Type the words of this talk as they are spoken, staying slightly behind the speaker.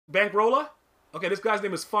Bankroller? Okay, this guy's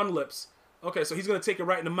name is Fun Lips. Okay, so he's going to take it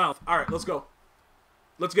right in the mouth. All right, let's go.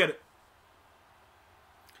 Let's get it.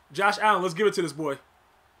 Josh Allen, let's give it to this boy.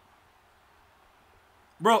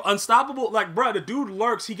 Bro, unstoppable. Like, bro, the dude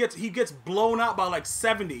lurks. He gets blown out by like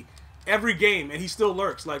 70 every game, and he still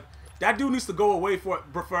lurks. Like, that dude needs to go away for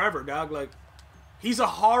forever, dog. Like, he's a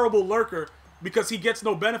horrible lurker because he gets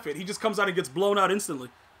no benefit. He just comes out and gets blown out instantly.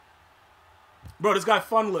 Bro, this guy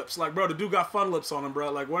Fun Lips. Like, bro, the dude got Fun Lips on him,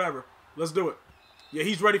 bro. Like, whatever. Let's do it. Yeah,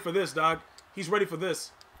 he's ready for this, dog. He's ready for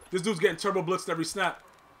this. This dude's getting turbo blitzed every snap.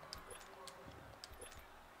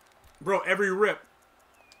 Bro, every rip.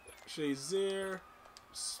 Shazier.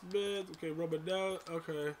 Smith. Okay, rub it down.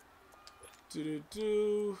 Okay.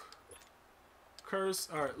 Do. Curse.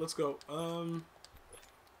 Alright, let's go.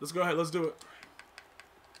 Let's go ahead. Let's do it.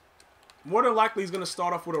 More than likely, he's going to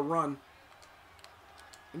start off with a run.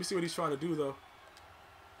 Let me see what he's trying to do, though.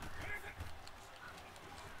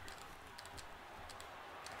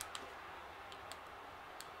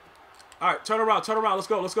 Alright, turn around. Turn around. Let's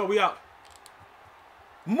go. Let's go. We out.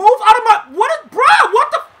 Move out of my... What is... Bro,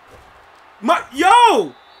 what the...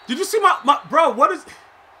 Yo! Did you see my... Bro, what is...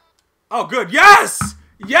 Oh, good. Yes!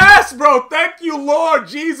 Yes, bro. Thank you, Lord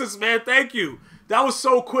Jesus, man. Thank you. That was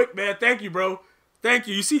so quick, man. Thank you, bro. Thank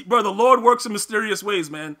you. You see, bro, the Lord works in mysterious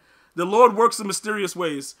ways, man. The Lord works in mysterious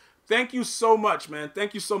ways. Thank you so much, man.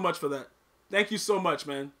 Thank you so much for that. Thank you so much,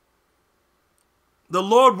 man. The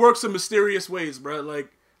Lord works in mysterious ways, bro.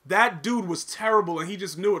 Like, that dude was terrible, and he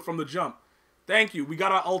just knew it from the jump. Thank you. We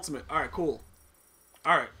got our ultimate. All right, cool.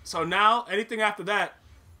 All right, so now, anything after that,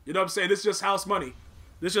 you know what I'm saying? This is just house money.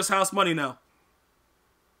 This is just house money now.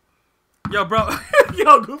 Yo, bro.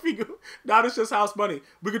 Yo, Goofy. Now this is just house money.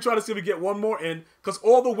 We can try to see if we get one more in, because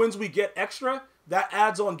all the wins we get extra, that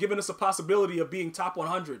adds on giving us a possibility of being top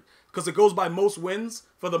 100, because it goes by most wins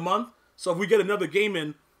for the month. So if we get another game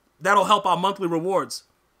in, that'll help our monthly rewards.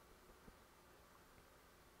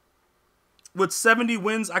 With 70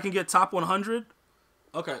 wins, I can get top 100.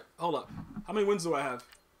 Okay, hold up. How many wins do I have?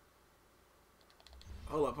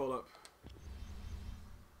 Hold up.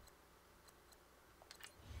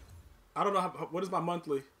 I don't know what is my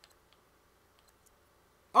monthly.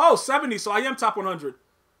 Oh, 70, so I am top 100.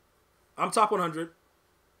 I'm top 100.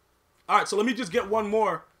 All right, so let me just get one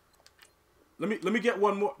more. Let me get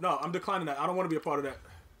one more. No, I'm declining that. I don't want to be a part of that.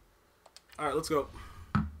 All right, let's go.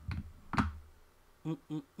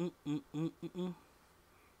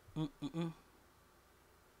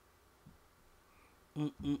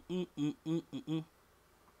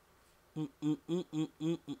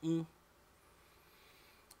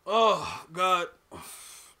 Oh, God.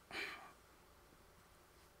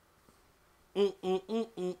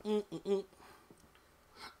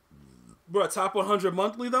 Bro, top 100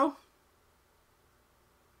 monthly, though?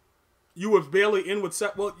 You were barely in with...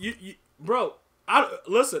 Well, bro,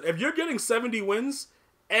 listen, if you're getting 70 wins,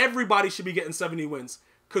 everybody should be getting 70 wins.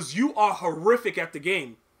 Because you are horrific at the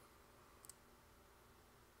game.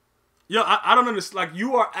 Yo, I don't understand. Like,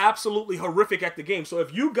 you are absolutely horrific at the game. So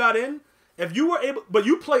if you got in, if you were able... But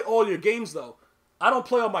you play all your games, though. I don't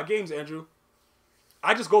play all my games, Andrew.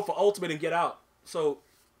 I just go for ultimate and get out. So,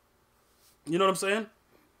 you know what I'm saying?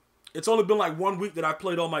 It's only been like 1 week that I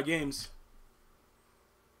played all my games.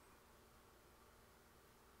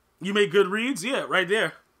 You made good reads? Yeah, right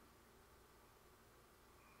there.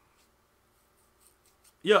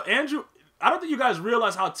 Yo, Andrew... I don't think you guys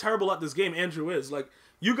realize how terrible at this game Andrew is. Like,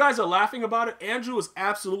 you guys are laughing about it. Andrew is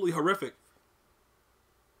absolutely horrific.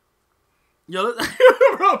 Yo,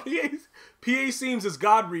 bro, PA seems is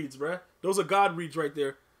God reads, bro. Those are God reads right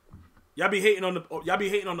there. Y'all be hating on the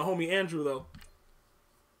homie Andrew though.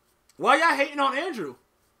 Why y'all hating on Andrew?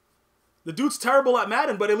 The dude's terrible at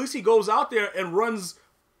Madden, but at least he goes out there and runs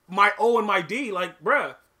my O and my D. Like,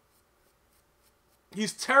 bruh.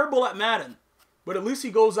 He's terrible at Madden, but at least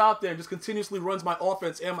he goes out there and just continuously runs my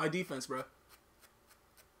offense and my defense, bruh.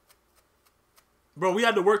 Bro, we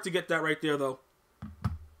had to work to get that right there, though.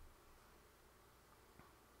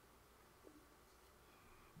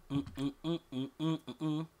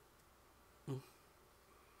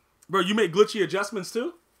 Bro, you make glitchy adjustments,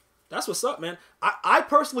 too? That's what's up, man. I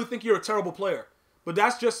personally think you're a terrible player. But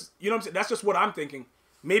that's just, you know what I'm saying? That's just what I'm thinking.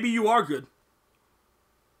 Maybe you are good.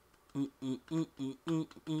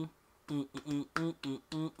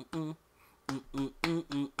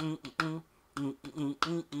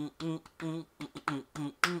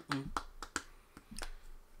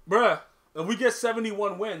 Bruh, if we get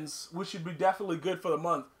 71 wins, we should be definitely good for the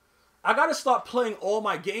month. I gotta start playing all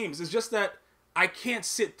my games. It's just that I can't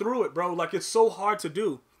sit through it, bro. Like, it's so hard to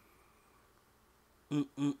do.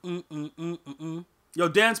 Yo,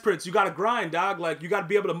 Dance Prince, you gotta grind, dog. Like, you gotta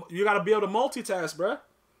be able to multitask, bruh.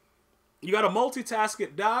 You gotta multitask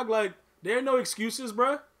it, dog. Like, there ain't no excuses,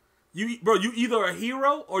 bruh. You either a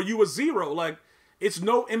hero or you a zero. Like, it's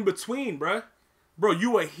no in between, bruh. Bro,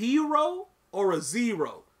 you a hero or a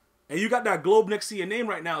zero. And you got that globe next to your name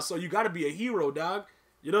right now, so you gotta be a hero, dog.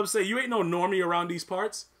 You know what I'm saying? You ain't no normie around these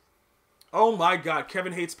parts. Oh my God,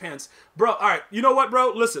 Kevin hates pants. Bro, alright, you know what,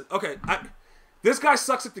 bro? Listen, okay, this guy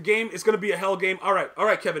sucks at the game. It's gonna be a hell game.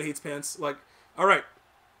 Alright, Kevin hates pants. Like, alright.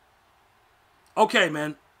 Okay,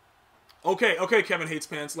 man. Okay, Kevin hates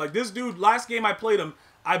pants. Like, this dude, last game I played him,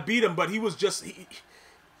 I beat him, but he was just,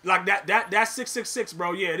 like, that 666,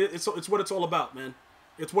 bro. Yeah, it's what it's all about, man.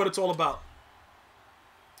 It's what it's all about.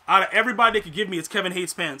 Out of everybody they could give me, it's Kevin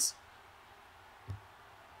hates pants.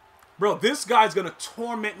 Bro, this guy's gonna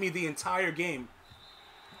torment me the entire game.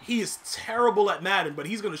 He is terrible at Madden, but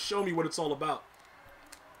he's gonna show me what it's all about.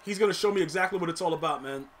 He's gonna show me exactly what it's all about,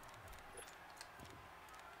 man.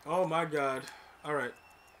 Oh my God. Alright.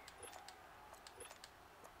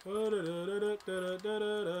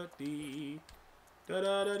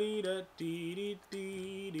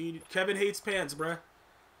 Kevin hates pants, bruh.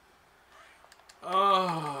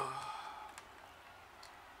 Oh.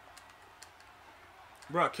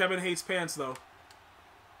 Bruh, Kevin hates pants, though.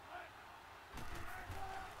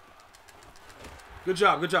 Good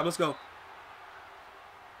job, let's go.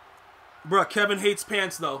 Bruh, Kevin hates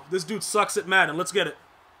pants, though. This dude sucks at Madden. Let's get it.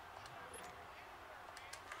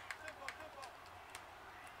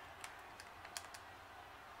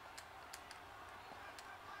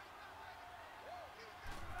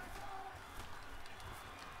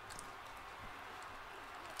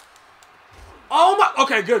 Oh my,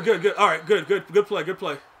 okay, good. All right, good play.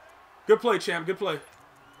 Good play, champ, good play.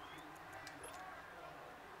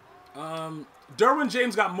 Derwin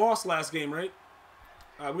James got mossed last game, right?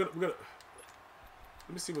 All right, we're gonna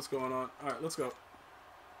let me see what's going on. All right, let's go.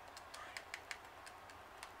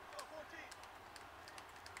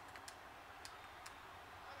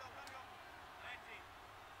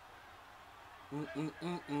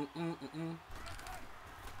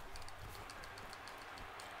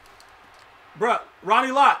 Bruh,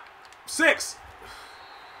 Ronnie Lott, 6.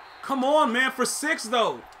 Come on, man, for 6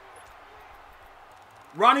 though.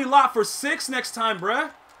 Ronnie Lott for 6 next time,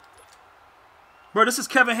 bruh. Bro, this is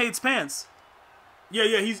Kevin hates pants.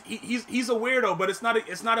 Yeah, he's a weirdo, but it's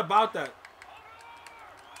not about that.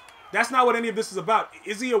 That's not what any of this is about.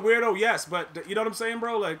 Is he a weirdo? Yes, but you know what I'm saying,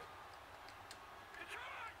 bro? Like,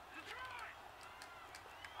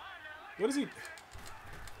 what is he?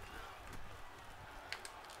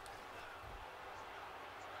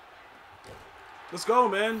 Let's go,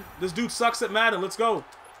 man. This dude sucks at Madden. Let's go.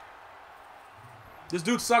 This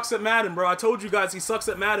dude sucks at Madden, bro. I told you guys he sucks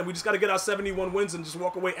at Madden. We just got to get our 71 wins and just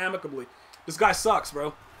walk away amicably. This guy sucks,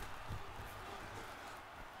 bro.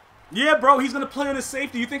 Yeah, bro, he's going to play on his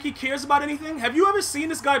safety. You think he cares about anything? Have you ever seen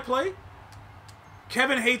this guy play?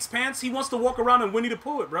 Kevin hates pants. He wants to walk around and Winnie the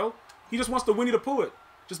Pooh it, bro. He just wants to Winnie the Pooh it.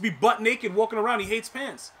 Just be butt naked walking around. He hates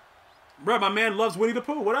pants. Bro, my man loves Winnie the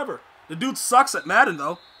Pooh, whatever. The dude sucks at Madden,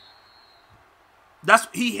 though.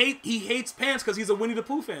 He hates pants because he's a Winnie the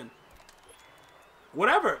Pooh fan.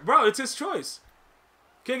 Whatever, bro, it's his choice.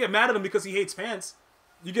 Can't get mad at him because he hates pants.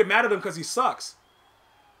 You get mad at him because he sucks.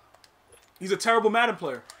 He's a terrible Madden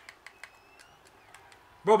player.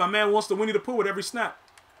 Bro, my man wants to Winnie the Pooh with every snap.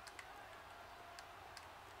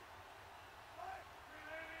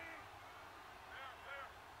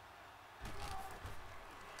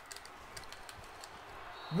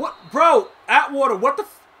 What, bro? Atwater, what the?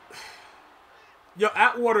 Yo,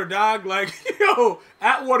 Atwater, dog. Like, yo,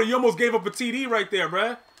 Atwater, you almost gave up a TD right there,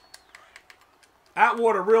 bruh.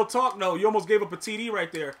 Atwater, real talk, no. You almost gave up a TD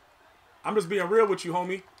right there. I'm just being real with you,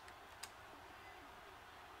 homie.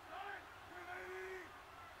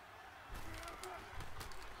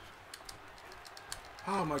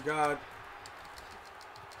 Oh, my God.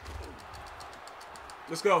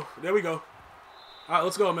 Let's go. There we go. All right,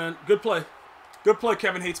 let's go, man. Good play. Good play,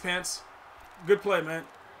 Kevin hates pants. Good play, man.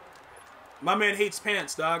 My man hates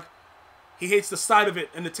pants, dog. He hates the sight of it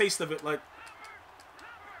and the taste of it. Like,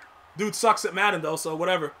 dude sucks at Madden, though, so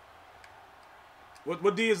whatever.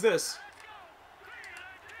 What D is this?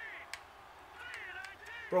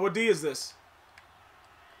 Bro, what D is this?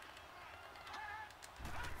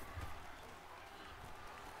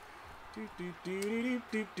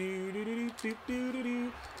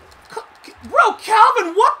 Bro,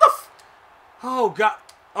 Calvin, what the f... Oh, God.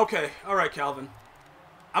 Okay, all right, Calvin.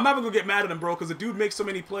 I'm not even gonna get mad at him, bro, because the dude makes so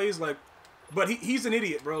many plays, like... But he's an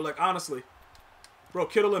idiot, bro, like, honestly. Bro,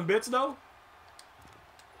 Kittle and bits, though?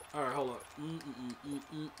 All right, hold up.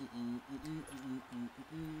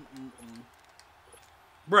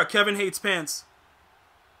 Bruh, Kevin hates pants.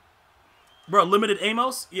 Bruh, limited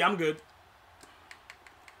Amos? Yeah, I'm good.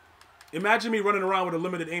 Imagine me running around with a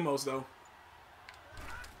limited Amos, though.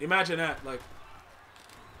 Imagine that, like.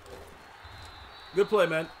 Good play,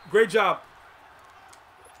 man. Great job.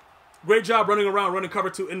 Great job running around, running cover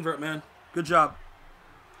 2 invert, man. Good job.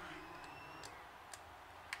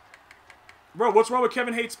 Bro, what's wrong with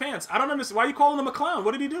Kevin hates pants? I don't understand. Why are you calling him a clown?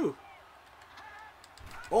 What did he do?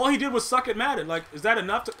 All he did was suck at Madden. Like, is that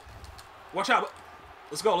enough to... Watch out.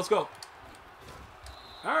 Let's go, let's go.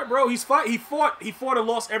 All right, bro. He fought and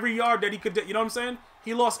lost every yard that he could... You know what I'm saying?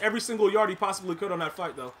 He lost every single yard he possibly could on that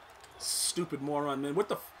fight, though. Stupid moron, man. What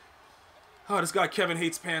the... Oh, this guy Kevin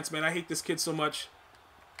hates pants, man. I hate this kid so much.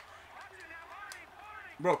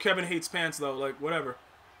 Bro, Kevin hates pants, though. Like, whatever.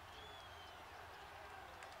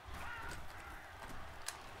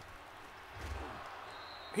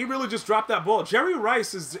 He really just dropped that ball. Jerry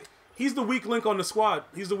Rice is... He's the weak link on the squad.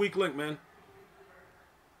 He's the weak link, man.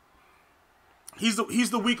 He's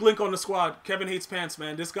the weak link on the squad. Kevin hates pants,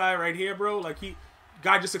 man. This guy right here, bro, like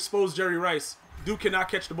guy just exposed Jerry Rice. Dude cannot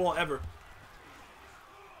catch the ball ever.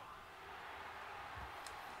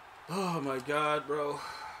 Oh my God, bro.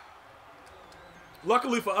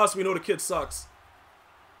 Luckily for us, we know the kid sucks.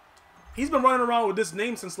 He's been running around with this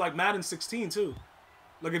name since like Madden 16 too.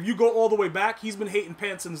 Like if you go all the way back, he's been hating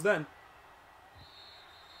pants since then.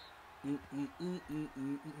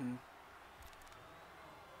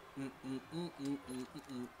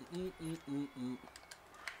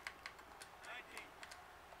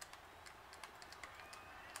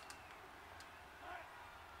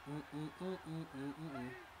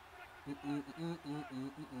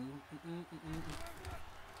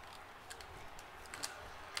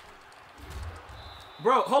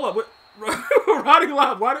 Bro, hold up. Riding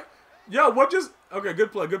loud. Why did... Yo, what just... Okay,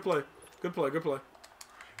 good play, good play. Good play, good play.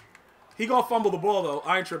 He gonna fumble the ball, though.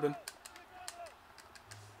 I ain't tripping.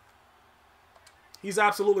 He's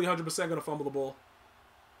absolutely 100% gonna fumble the ball.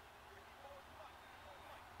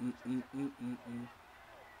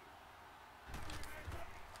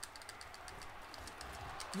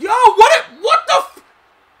 Yo, what the f...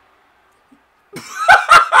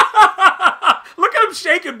 Look at him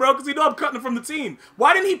shaking, bro, because he know I'm cutting it from the team.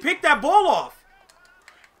 Why didn't he pick that ball off?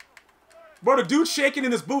 Bro, the dude's shaking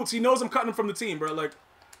in his boots. He knows I'm cutting him from the team, bro. Like,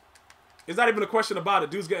 it's not even a question about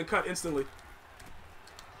it. Dude's getting cut instantly.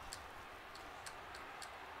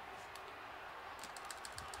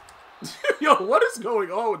 Yo, what is going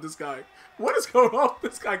on with this guy? What is going on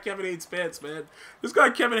with this guy? Kevin hates pants, man. This guy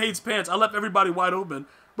Kevin hates pants. I left everybody wide open.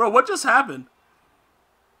 Bro, what just happened?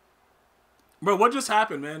 Bro, what just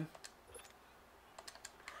happened, man?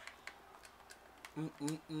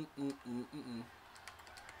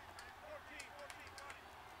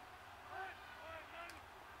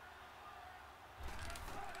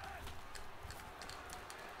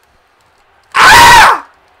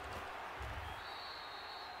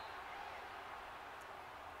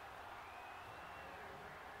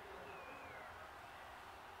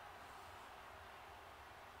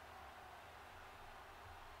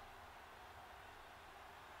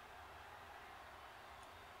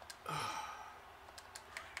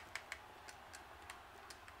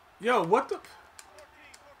 Yo, what the...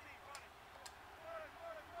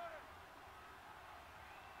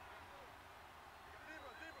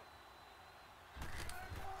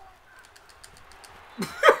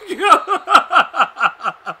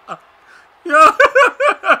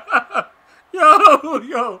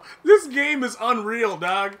 Yo, this game is unreal,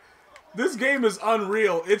 dog. This game is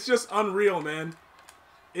unreal. It's just unreal, man.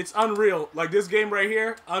 It's unreal. Like, this game right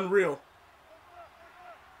here, unreal.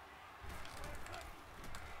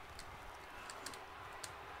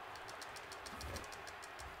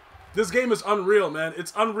 This game is unreal, man.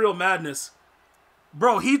 It's unreal madness.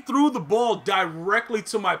 Bro, he threw the ball directly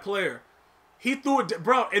to my player. He threw it,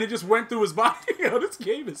 bro, and it just went through his body. Yo, this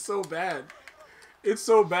game is so bad. It's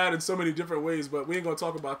so bad in so many different ways, but we ain't gonna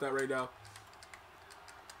talk about that right now.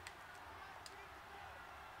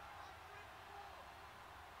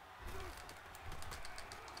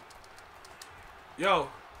 Yo.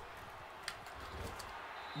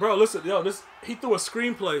 Bro, listen, yo, he threw a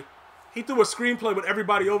screenplay. He threw a screenplay with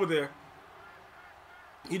everybody over there.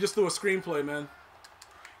 He just threw a screenplay, man.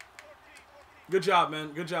 Good job,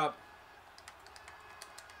 man. Good job.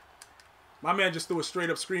 My man just threw a straight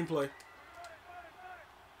up screenplay.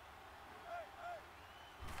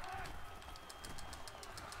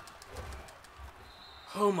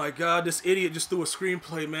 Oh my God, this idiot just threw a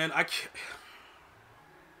screenplay, man. I can't...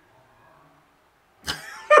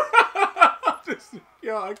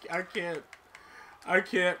 Yo, I can't. I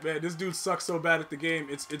can't, man. This dude sucks so bad at the game.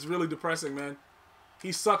 It's really depressing, man.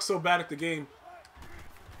 He sucks so bad at the game.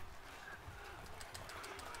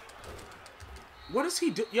 What does he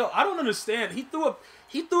do? Yo, I don't understand. He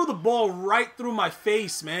threw the ball right through my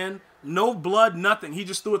face, man. No blood, nothing. He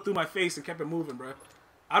just threw it through my face and kept it moving, bruh.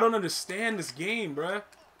 I don't understand this game, bruh.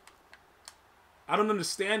 I don't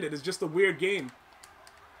understand it. It's just a weird game.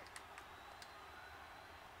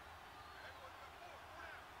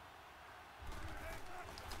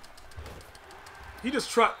 He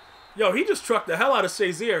just trucked. Yo, he just trucked the hell out of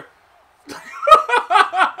Shazier.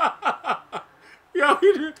 Yo,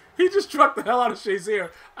 he just trucked the hell out of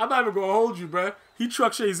Shazier. I'm not even gonna hold you, bruh. He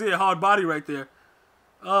trucked Shazier hard body right there.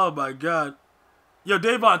 Oh my god. Yo,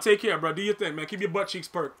 Davon, take care, bro. Do your thing, man. Keep your butt cheeks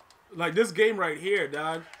perked. Like this game right here,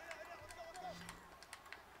 dog.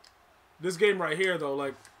 This game right here, though,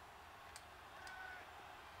 like.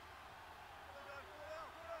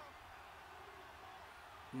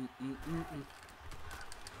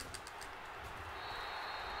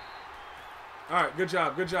 All right, good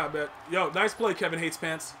job, man. Yo, nice play, Kevin Hates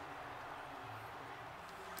Pants.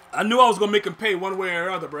 I knew I was gonna make him pay one way or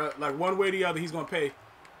the other, bro. Like one way or the other, he's gonna pay.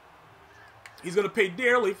 He's gonna pay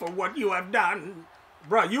dearly for what you have done,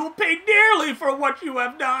 bro. You will pay dearly for what you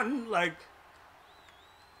have done, like,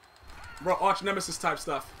 bro. Arch nemesis type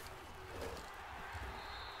stuff.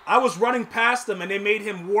 I was running past him and they made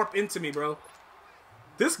him warp into me, bro.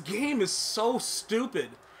 This game is so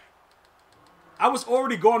stupid. I was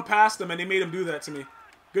already going past him and they made him do that to me.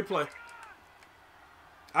 Good play.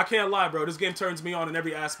 I can't lie, bro. This game turns me on in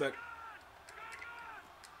every aspect.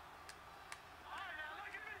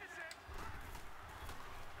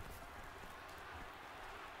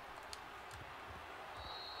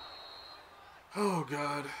 Oh,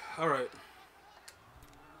 God. All right.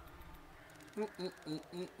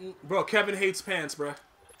 Bro, Kevin Hates Pants, bro.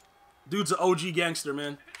 Dude's an OG gangster,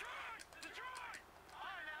 man.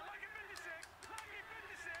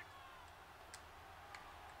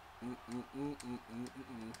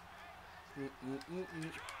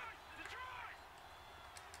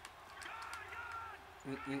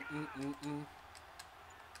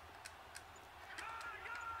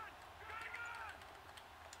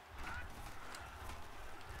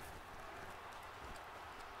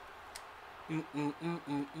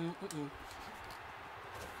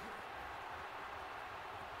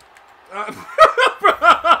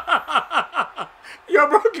 Yo,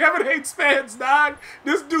 bro, Kevin Hates Fans, dog.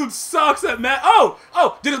 This dude sucks at Madden. Oh,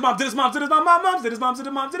 did his mom,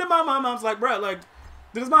 moms, like, bro, like,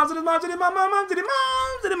 did his mom,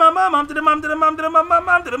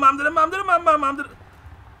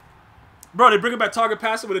 bro, they bring it back target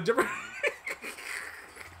passing with a different.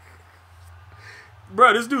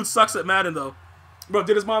 Bro, this dude sucks at Madden, though. Bro,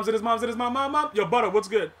 did his mom, Yo, Butter, what's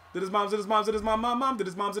good? Did his mom, Did his mom, Did his mom, Did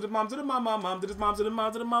his mom,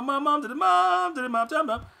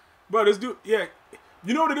 Bro, this dude, yeah.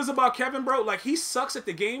 You know what it is about Kevin, bro? Like, he sucks at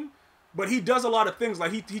the game, but he does a lot of things.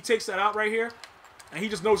 Like, he takes that out right here, and he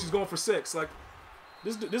just knows he's going for 6. Like,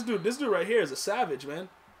 this dude right here is a savage, man.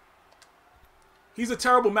 He's a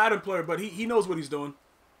terrible Madden player, but he knows what he's doing.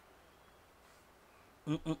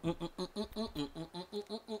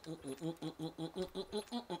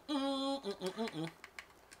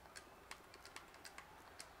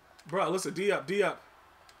 Bro, listen, D up.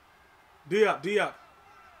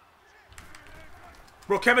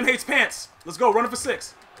 Bro, Kevin Hates Pants. Let's go, run it for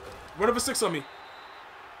 6. Run it for 6 on me.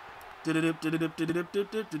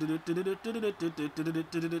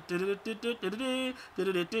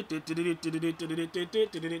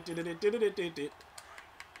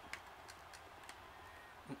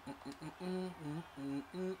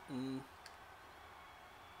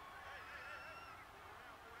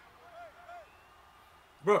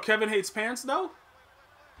 Bro, Kevin Hates Pants, though?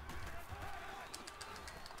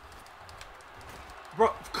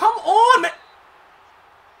 Bro, come on, man!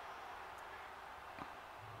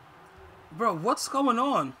 Bro, what's going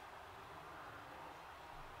on?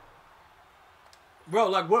 Bro,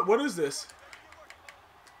 like, what is this?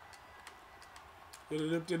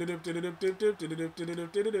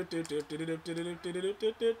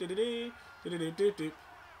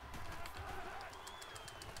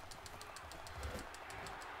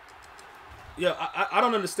 Yeah, I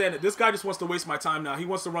don't understand it. This guy just wants to waste my time now. He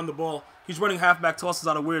wants to run the ball. He's running halfback tosses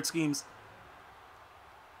out of weird schemes.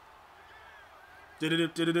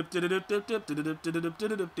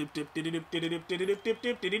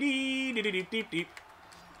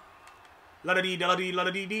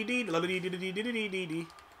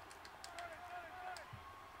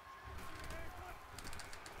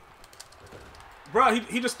 Bro,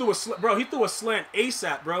 he just threw a bro. He threw a slant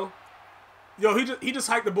ASAP, bro. Yo, he just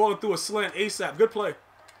hiked the ball and threw a slant ASAP. Good play.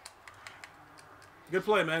 Good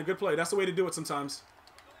play, man. Good play. That's the way to do it sometimes.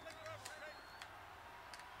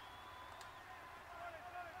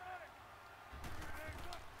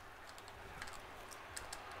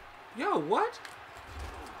 Yo, what?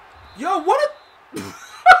 Yo, what?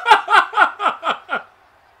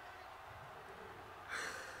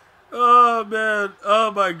 Oh, man.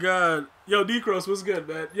 Oh, my God. Yo, Necros, what's good,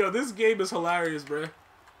 man? Yo, this game is hilarious, bro.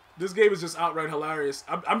 This game is just outright hilarious.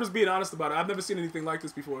 I'm just being honest about it. I've never seen anything like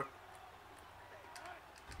this before.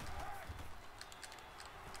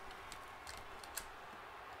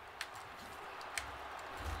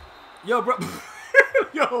 Yo, bro.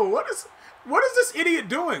 Yo, what is this idiot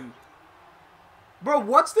doing? Bro,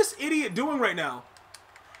 what's this idiot doing right now?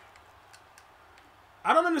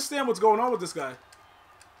 I don't understand what's going on with this guy.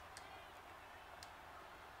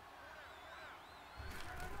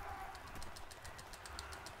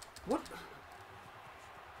 What?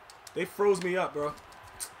 They froze me up, bro.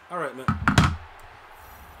 All right, man.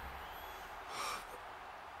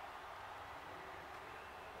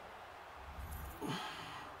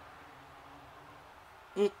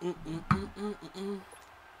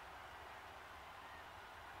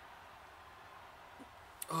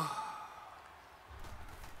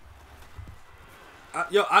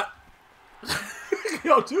 Yo,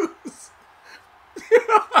 yo, dude.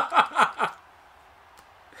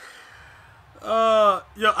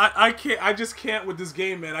 Yo, I can't. I just can't with this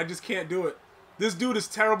game, man. I just can't do it. This dude is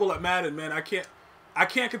terrible at Madden, man. I can't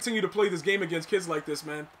continue to play this game against kids like this,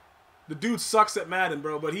 man. The dude sucks at Madden,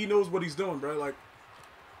 bro, but he knows what he's doing, bro. Like,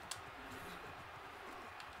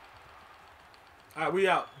 all right, we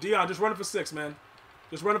out. Dion, just run it for 6, man.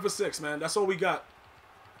 Just run it for 6, man. That's all we got.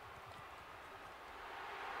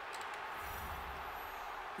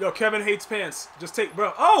 Yo, Kevin hates pants. Just take,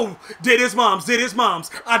 bro. Oh, did his mom's. Did his mom's.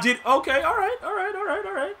 I did. Okay, all right, all right, all right,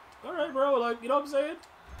 all right. All right, bro. Like, you know what I'm saying?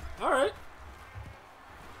 All right.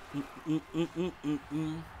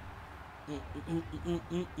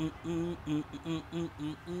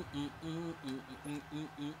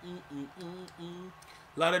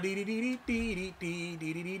 La da dee dee dee dee dee dee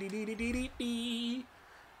dee dee dee dee dee dee dee.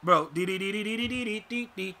 Bro, dee dee dee dee dee dee dee dee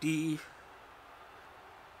dee dee.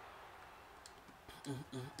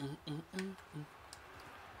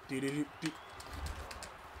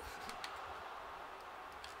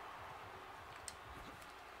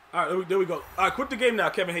 Alright, there we go. Alright, quit the game now,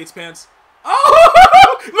 Kevin hates pants.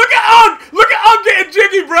 Oh! Look at Unk! Look at Unk getting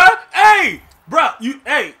jiggy, bruh! Hey! Bruh,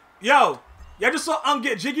 hey, yo. Y'all just saw Unk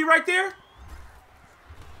get jiggy right there?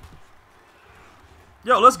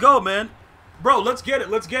 Yo, let's go, man. Bro, let's get it,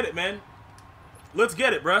 man. Let's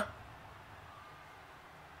get it, bruh.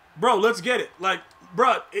 Bro, let's get it. Like,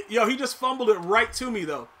 bruh, yo, he just fumbled it right to me,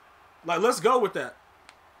 though. Like, let's go with that.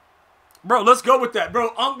 Bro, let's go with that.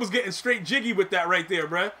 Bro, Unk was getting straight jiggy with that right there,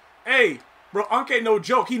 bruh. Hey, bro, Unk ain't no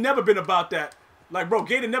joke. He never been about that. Like, bro,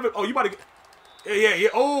 Gator never... Oh, you about to get... Yeah.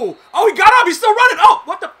 Oh, he got up. He's still running. Oh,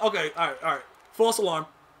 what the... Okay, all right. False alarm.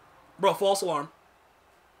 Bro, false alarm.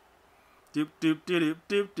 Doop, doop, doop,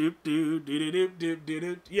 doop, doop, doop, doop, doop,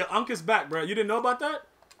 doop. Yeah, Unk is back, bro. You didn't know about that?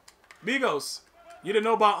 Migos. You didn't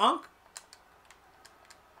know about Unk?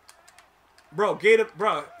 Bro, Gator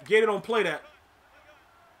don't play that.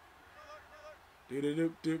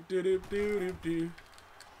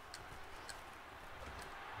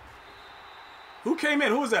 Who came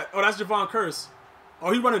in? Who was that? Oh, that's Javon Curse.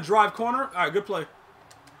 Oh, he running drive corner? All right, good play.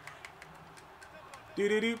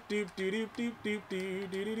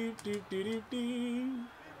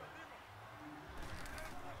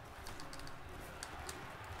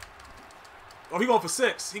 Oh, he going for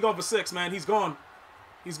 6. He going for 6, man. He's gone.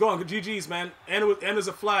 He's gone. GG's, man. And there's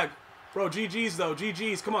a flag. Bro, GG's, though.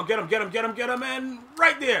 GG's. Come on, get him, man.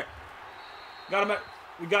 Right there. Got him.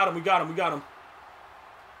 We got him. All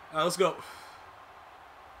right, let's go.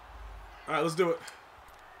 All right, let's do it.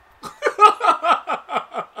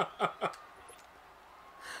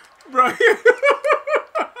 Bro.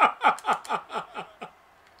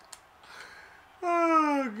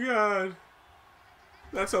 Oh, God.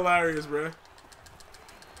 That's hilarious, bro.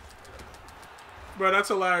 Bro, that's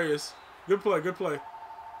hilarious. Good play. Good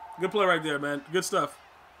play right there, man. Good stuff.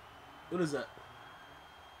 What is that?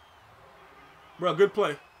 Bro, good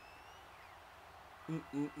play.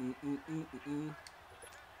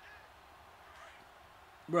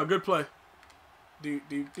 Bro, good play.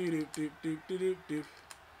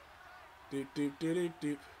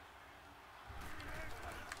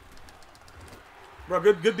 Bro,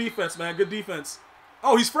 good defense, man. Good defense.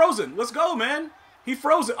 Oh, he's frozen. Let's go, man. He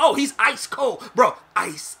froze it. Oh, he's ice cold. Bro,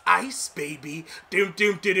 ice, ice, baby. Doom,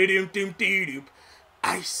 doom, doom, doom, doom, doom, doom.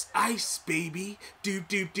 Ice, ice, baby. Doom,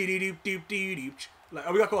 doom, doom, doom, doom, doom, doom. Like,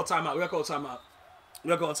 oh, we gotta call a timeout. We gotta call a timeout. We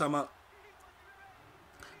gotta call a timeout.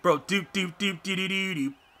 Bro, doop, doop, doop, doop, doop,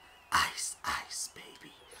 doop. Ice, ice,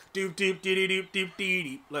 baby. Doop, doop, doop, doop, doop, doop,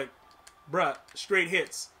 doop. Like, bruh, straight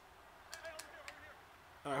hits.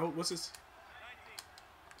 All right, what's this?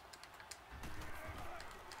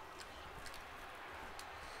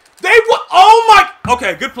 They what? Oh my!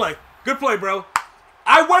 Okay, good play. Good play, bro.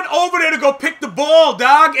 I went over there to go pick the ball,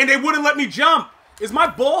 dog, and they wouldn't let me jump. Is my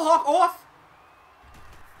ball hawk off?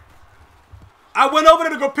 I went over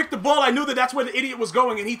there to go pick the ball. I knew that that's where the idiot was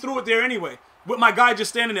going, and he threw it there anyway. With my guy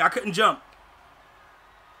just standing there. I couldn't jump.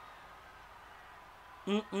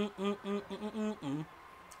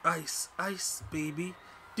 Ice, ice, baby.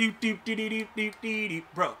 Doop, doop, doop, doop, doop, doop, doop.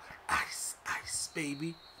 Bro, ice, ice,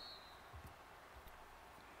 baby.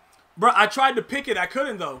 Bro, I tried to pick it. I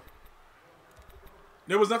couldn't, though.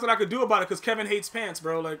 There was nothing I could do about it because Kevin hates pants,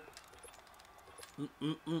 bro. Like,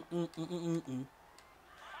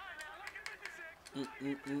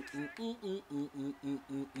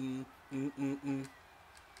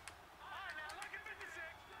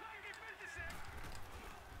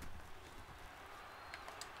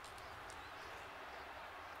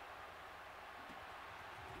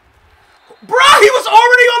 Bruh, he was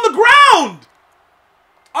already on the ground!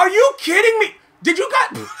 Are you kidding me? Did you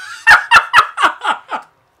guys...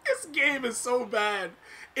 This game is so bad.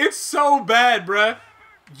 It's so bad, bruh.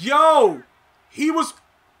 Yo, he was...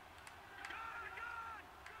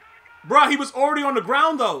 Bruh, he was already on the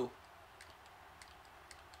ground, though.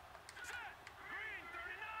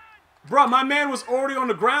 Bruh, my man was already on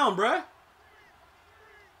the ground, bruh.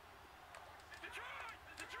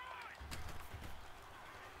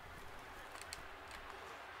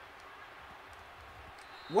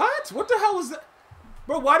 What? What the hell is that?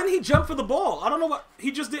 Bro, why didn't he jump for the ball? I don't know what...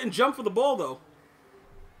 He just didn't jump for the ball, though.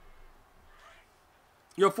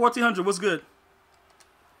 Yo, 1400, what's good?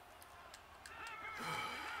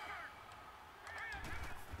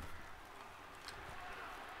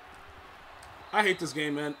 I hate this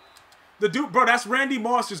game, man. The dude... Bro, that's Randy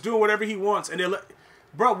Moss just doing whatever he wants. And they're...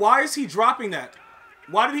 Bro, why is he dropping that?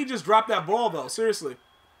 Why did he just drop that ball, though? Seriously.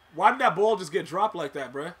 Why did that ball just get dropped like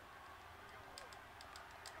that, bruh?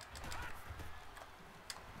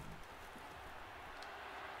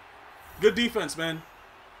 Good defense, man.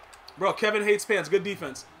 Bro, Kevin hates pants. Good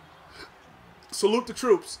defense. Salute the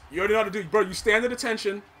troops. You already know how to do. Bro, you stand at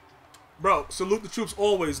attention. Bro, salute the troops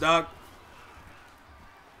always, dog.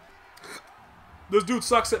 This dude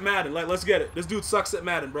sucks at Madden. Like, let's get it. This dude sucks at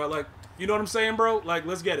Madden, bro. Like, you know what I'm saying, bro? Like,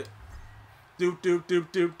 let's get it. Doop, doop,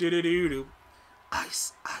 doop, doop, doop, doop, doop, doop.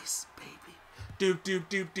 Ice, ice, baby. Doop, doop,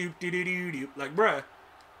 doop, doop, doop, doop, doop. Like, bruh.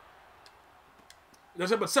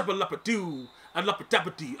 I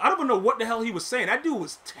don't even know what the hell he was saying. That dude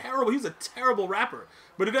was terrible. He's a terrible rapper.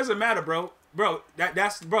 But it doesn't matter, bro. Bro,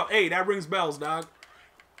 bro, hey, that rings bells, dog.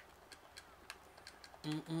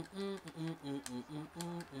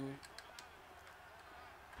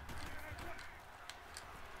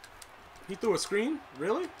 He threw a screen?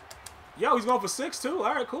 Really? Yo, he's going for 6 too?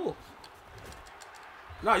 Alright, cool.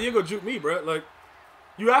 Nah, you ain't gonna juke me, bro. Like,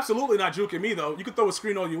 you absolutely not juking me, though. You can throw a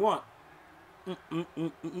screen all you want.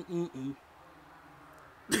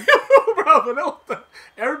 Bro, Vanilla,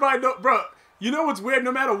 everybody know, bro. You know what's weird?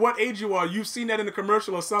 No matter what age you are, you've seen that in a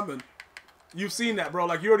commercial or something. You've seen that, bro.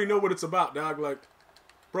 Like, you already know what it's about, dog. Like,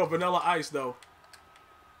 bro, Vanilla Ice, though.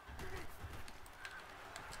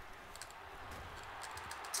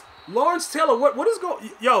 Lawrence Taylor, what is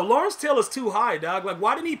going? Yo, Lawrence Taylor's too high, dog. Like,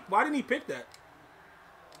 why didn't he pick that?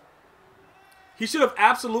 He should have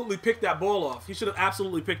absolutely picked that ball off. He should have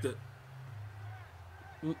absolutely picked it.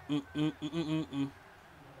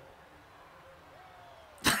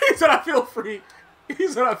 He said, I feel free. He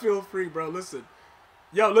said, I feel free, bro. Listen.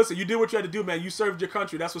 Yo, listen. You did what you had to do, man. You served your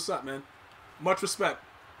country. That's what's up, man. Much respect.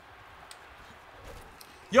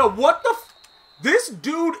 Yo, what the f... This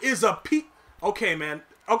dude is a pe... Okay, man.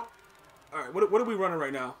 Oh. All right, what are we running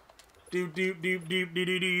right now? Doop, doop, doop, doop, doop,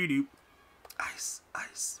 doop, doop. Ice,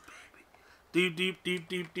 ice, baby. Doop, doop, doop,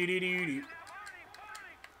 doop, doop, doop, doop.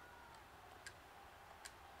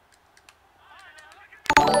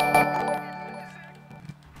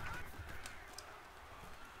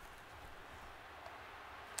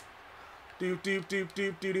 Doop, doop, doop,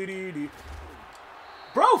 doop, doop, doop, doop.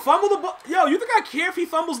 Bro, fumble the ball. Yo, you think I care if he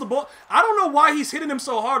fumbles the ball? I don't know why he's hitting him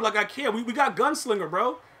so hard like I care. We got Gunslinger,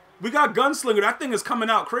 bro. We got Gunslinger. That thing is coming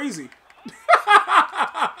out crazy.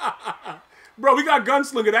 Bro, we got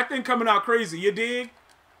Gunslinger. That thing coming out crazy. You dig?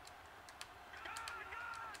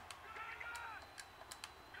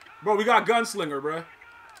 Bro, we got Gunslinger, bro.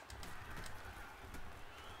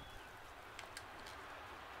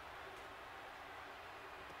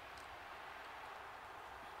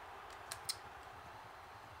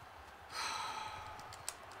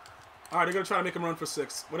 All right, they're gonna try to make him run for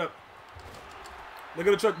 6. What up? They're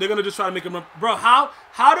gonna just try to make him run. Bro, how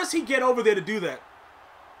does he get over there to do that?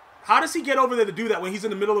 How does he get over there to do that when he's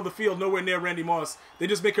in the middle of the field, nowhere near Randy Moss? They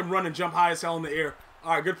just make him run and jump high as hell in the air.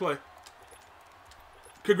 All right, good play.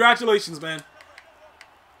 Congratulations, man.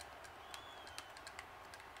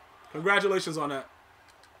 Congratulations on that.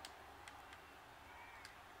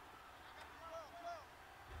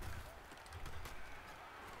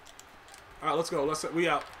 All right, let's go. We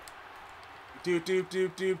out. Doop doop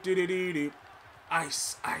doop doop doop doop doop doop.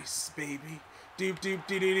 Ice, ice, baby. Doop doop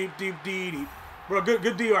doop doop doop doop doop. Bro,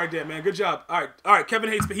 good deal right there, man. Good job. All right.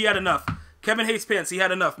 Kevin hates, he had enough. Kevin hates pants. He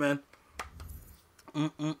had enough, man.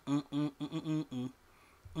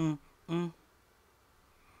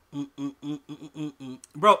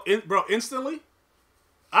 Bro, instantly.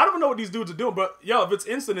 I don't even know what these dudes are doing, but yo, if it's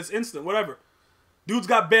instant, it's instant. Whatever. Dudes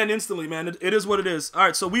got banned instantly, man. It is what it is. All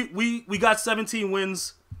right, so we got 17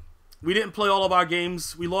 wins. We didn't play all of our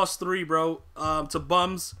games. We lost 3, bro, to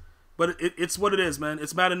bums. But it's what it is, man.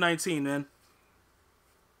 It's Madden 19, man.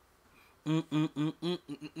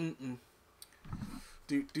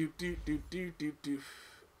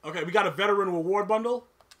 Okay, we got a veteran reward bundle.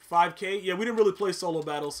 5K. Yeah, we didn't really play solo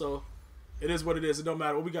battle, so it is what it is. It don't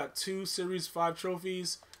matter. Well, we got 2 Series 5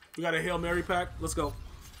 trophies. We got a Hail Mary pack. Let's go.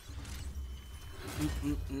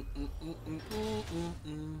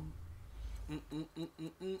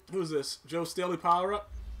 Who's this? Joe Staley power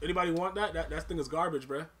up? Anybody want that? That thing is garbage,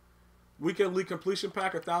 bruh. Weekend League completion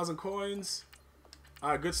pack, 1,000 coins. All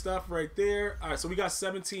right, good stuff right there. All right, so we got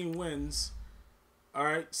 17 wins. All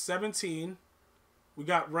right, 17. We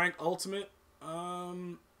got rank ultimate.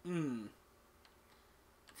 For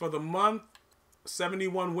the month,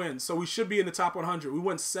 71 wins. So we should be in the top 100. We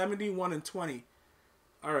went 71-20.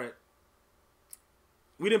 All right.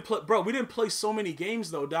 We didn't play, bro. We didn't play so many games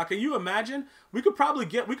though, Doc. Can you imagine? We could probably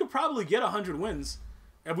get 100 wins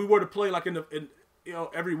if we were to play like in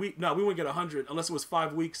every week. No, we wouldn't get 100 unless it was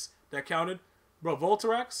 5 weeks that counted. Bro,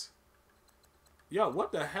 Voltarax? Yo,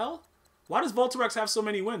 what the hell? Why does Voltarax have so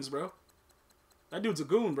many wins, bro? That dude's a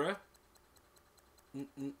goon, bro.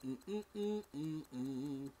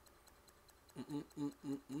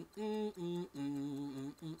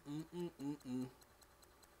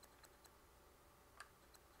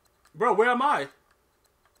 Bro, where am I?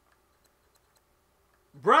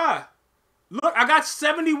 Bruh. Look, I got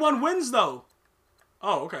 71 wins, though.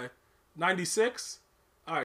 Oh, okay. 96.